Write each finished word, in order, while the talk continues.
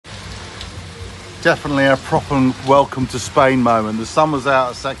Definitely a proper welcome to Spain moment. The sun was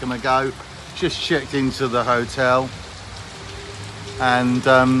out a second ago. Just checked into the hotel. And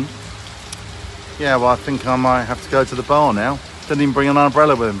yeah, well, I think I might have to go to the bar now. Didn't even bring an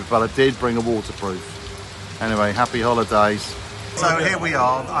umbrella with me, but I did bring a waterproof. Anyway, happy holidays. So here we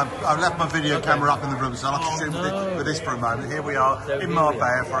are. I've left my video camera up in the room, so I'll have to shoot with this for a moment. Here we are in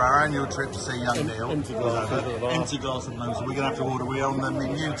Marbella for our annual trip to see young Neil. Empty glass at the moment, so we're going to have to order. We're on the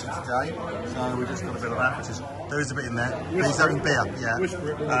muted today, so we've just got a bit of that, which is, there is a bit in there. He's having beer, yeah.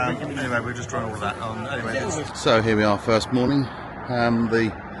 Anyway, we're just trying all of that on. Anyway, so here we are, first morning.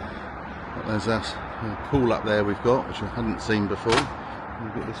 There's a pool up there we've got, which I hadn't seen before.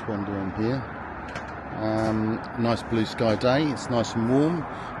 We've got this one down here. Nice blue sky day, it's nice and warm.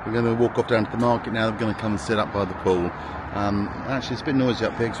 We're going to walk off down to the market now. We're going to come and sit up by the pool. Actually it's a bit noisy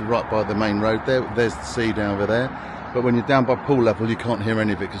up here because we're right by the main road there. There's the sea down over there, but when you're down by pool level you can't hear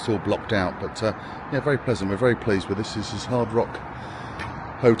any of it because it's all blocked out. But yeah, very pleasant. We're very pleased with this. This is Hard Rock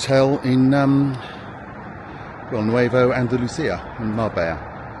Hotel in Nuevo Andalusia in Marbella.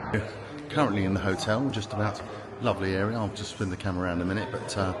 Currently in the hotel, just about, lovely area. I'll just spin the camera around in a minute,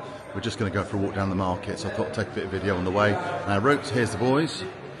 but we're just going to go for a walk down the market, so I thought I'd take a bit of video on the way. Ropes, here's the boys.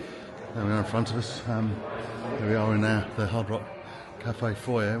 There we are in front of us. Here we are in the Hard Rock Cafe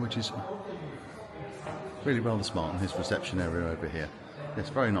foyer, which is really rather smart, and his reception area over here. It's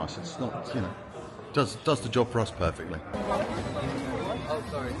very nice. It's not, you know, does the job for us perfectly. Oh,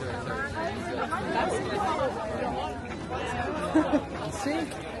 sorry. See?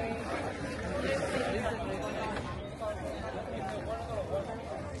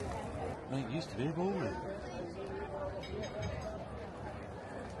 It used to be a ballroom.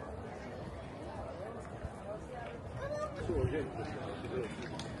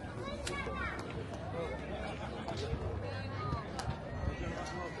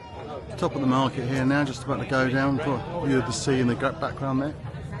 Top of the market here now, just about to go down for a view of the sea in the background there.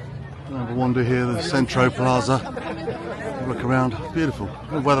 Have a wander here, the Centro Plaza. Look around, beautiful.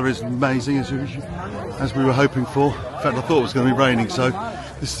 The weather is amazing as we were hoping for. In fact, I thought it was going to be raining, so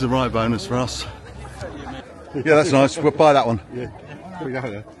this is a right bonus for us. Yeah, that's nice. We'll buy that one. Yeah.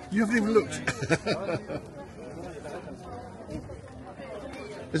 You haven't even looked.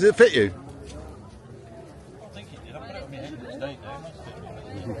 Does it fit you? I think it did. I put it on my head the other day,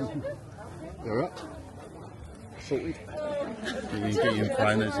 must it? They're up. Sorted. You can get you in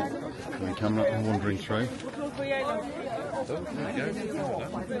frame, there's it. We're coming up and wandering through.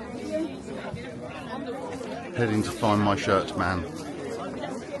 Heading to find my shirt man.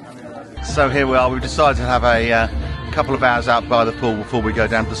 So here we are, we've decided to have a couple of hours out by the pool before we go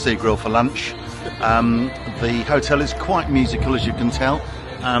down to the Sea Grill for lunch. The hotel is quite musical, as you can tell.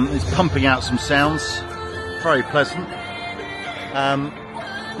 It's pumping out some sounds, very pleasant.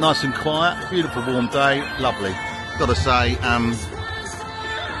 Nice and quiet, beautiful warm day, lovely. Got to say, I'm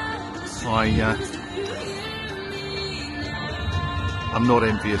not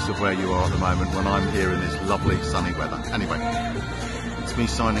envious of where you are at the moment when I'm here in this lovely sunny weather. Anyway, it's me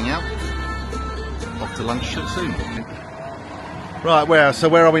signing out. Off to lunch soon. Right, where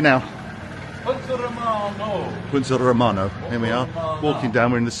are we now? Punta Romano. Here we are, walking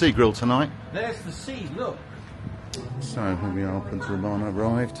down. We're in the Sea Grill tonight. There's the sea, look. So here we are, Punta Romano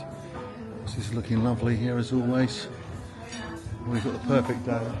arrived. This is looking lovely here as always. We've got the perfect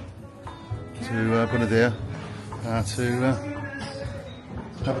day to Bonadia to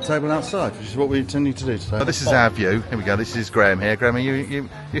have a table outside, which is what we're intending to do today. So this is our view. Here we go. This is Graham here. Graham, are you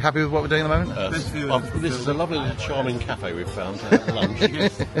happy with what we're doing at the moment? This is a lovely little charming cafe we've found at lunch.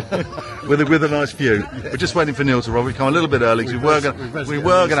 with a nice view. We're just waiting for Neil to arrive. We come a little bit early because we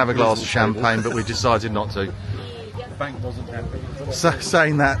were going to have a glass of champagne, but we decided not to. The bank wasn't happy. So,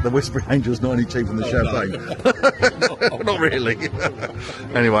 saying that, the Whispering Angel's not any cheaper than the champagne. Not really.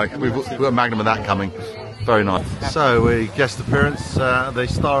 Anyway, we've got a magnum of that coming. Very nice. So, guest appearance, the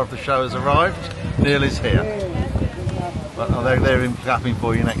star of the show has arrived. Neil is here. They're clapping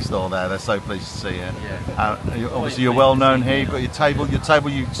for you next door there. They're so pleased to see you. Obviously, you're well known here. You've got your table. You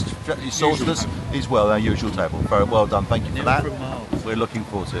sourced us is our usual table. Very well done. Thank you for that. We're looking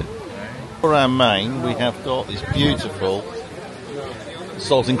forward to it. For our main, we have got this beautiful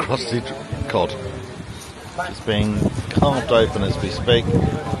salt encrusted cod. It's being carved open as we speak.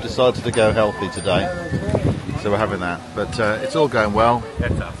 We've decided to go healthy today, so we're having that. But it's all going well.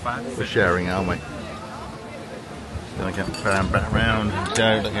 We're sharing, aren't we? Going to get back around and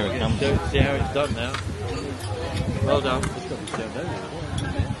go. Look, here it comes. See how it's done now. Well done.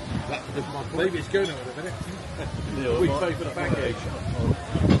 Maybe it's going on in a minute. We pay for the package.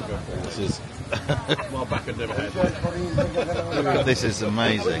 This is My back had never had. This is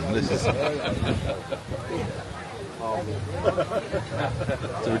amazing. This is.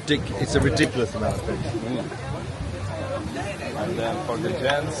 It's a ridiculous amount of fish. And then for the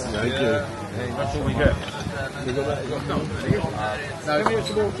gents, Thank you. that's all we get.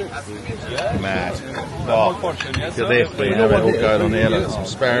 Mad. Oh, look at this. We have it all going on here. Look at some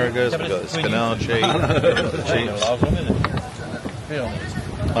asparagus. We've got the spinach, the chips.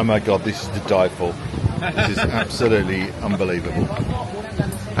 Oh my God, this is to die for. This is absolutely unbelievable.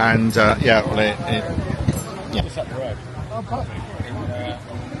 And yeah, well, yeah. Just up the road. Oh, perfect.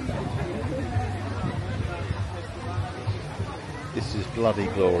 This is bloody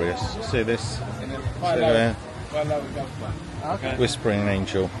glorious. See this? See there? Okay. Whispering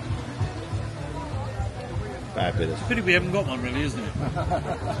Angel. Fabulous. Pity we haven't got one, really, isn't it?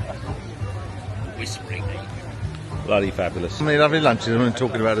 Whispering Angel. Bloody fabulous. How many lovely lunches we're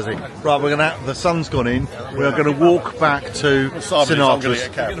talking about, is he? Right, we're gonna. The sun's gone in. We are going to walk back to Sinatra's.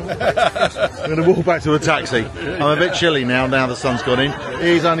 We're going to walk back to a taxi. I'm a bit chilly now. Now the sun's gone in. It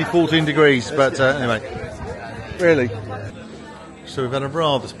is only 14 degrees, but anyway, really. So we've had a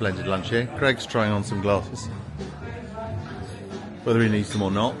rather splendid lunch here. Greg's trying on some glasses, whether he needs them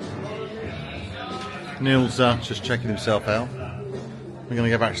or not. Neil's just checking himself out. We're going to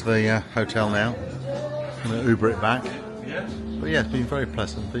go back to the hotel now. I'm going to Uber it back. But yeah, it's been very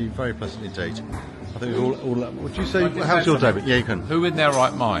pleasant. Been very pleasant indeed. I think we've all would you say, how's your day? Yeah, you can. Who in their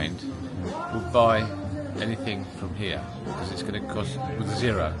right mind would buy anything from here? Because it's going to cost, with a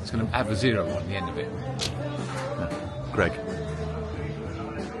zero, it's going to have a zero on the end of it. Greg.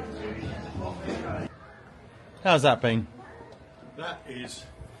 How's that been? That is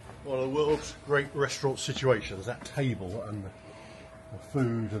one of the world's great restaurant situations. That table and the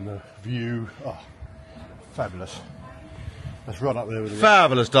food and the view. Oh, fabulous. That's right up there with the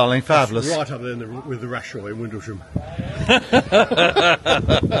Fabulous, darling, fabulous. Right up there with the restaurant in Windlesham.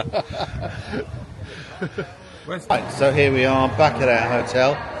 Right, so here we are back at our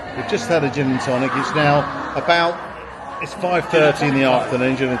hotel. We've just had a gin and tonic. It's now it's 5:30 in the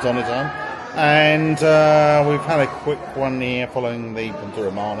afternoon, gin and tonic time. And we've had a quick one here following the Punta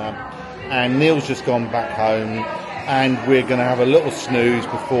Romana. And Neil's just gone back home. And we're going to have a little snooze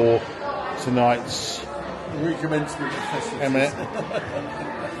before tonight's Recommencement of festivities.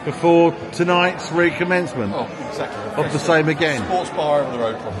 before tonight's recommencement. Oh, exactly. Of the same again. Sports bar over the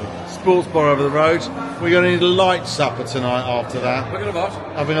road, probably. Sports bar over the road. We're going to need a light supper tonight after that. We're going to what?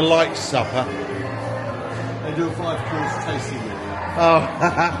 Having a light supper. They do a 5-course tasting menu. Oh,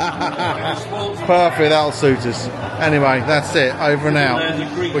 perfect, that'll suit us. Anyway, that's it, over and out.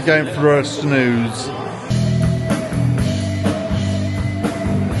 We're going for a snooze.